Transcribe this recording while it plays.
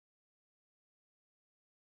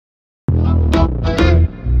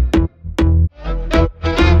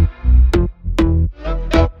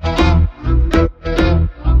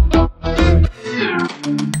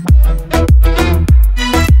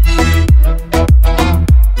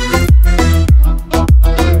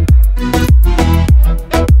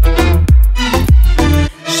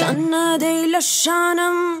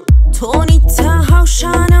لشانم تونی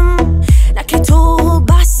تهاوشانم نکه تو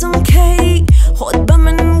بسم کی خود به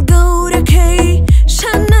من گوره کی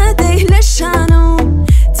شن ندی لشانم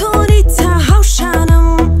تونی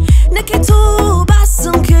تهاوشانم نکه تو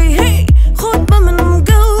بسم کی هی خود به من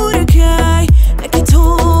گوره کی نکه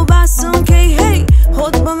تو بسم کی هی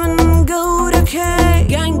خود به من گوره کی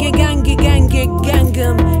گنگم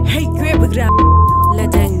هی گوی بگرم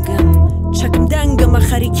لدنگم چکم دنگم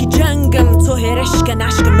خریکی جنگم تو هرشکن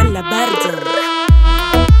عشقم من لبردم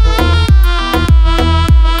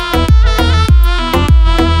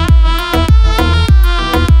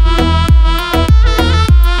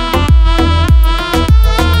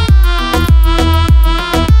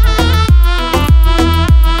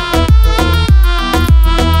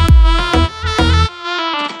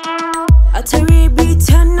اتوی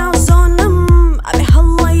بیتن نوزانم ابی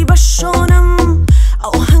هلای بشونم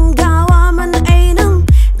او هنگاوا من اینم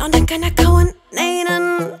نانکه نکون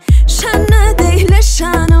نینن شن ندی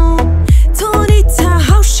لشانم تونی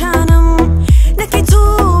تهاوشانم نکی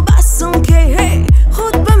تو بسم کی هی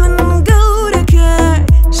خود به من گوره کی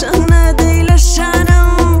شن ندی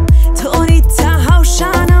لشانم تونی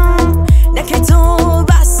تهاوشانم نکی تو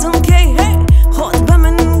بسم کی هی خود به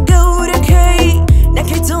من گوره کی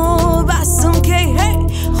نکی تو بسم کی هی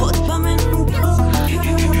خود به من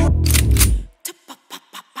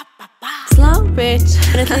Slaw, bich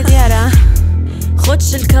نتلي ديارة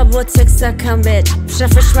خدش الكابوت سكسة كم بيتش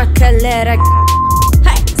بشرفش وكاليرك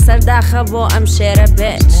هاي سرداخة بو امشيرة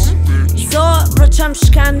بيتش زو روچم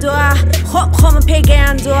شکندوه خوم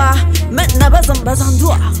پیگندوه من نبزم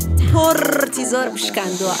بزندوه پرتی زور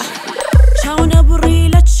بشکندوه چاونه بری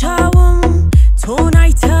لچاوم تو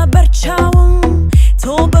نایتا برچاوم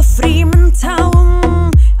تو بفری من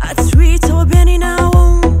تاوم اتوی تو بینی ناوم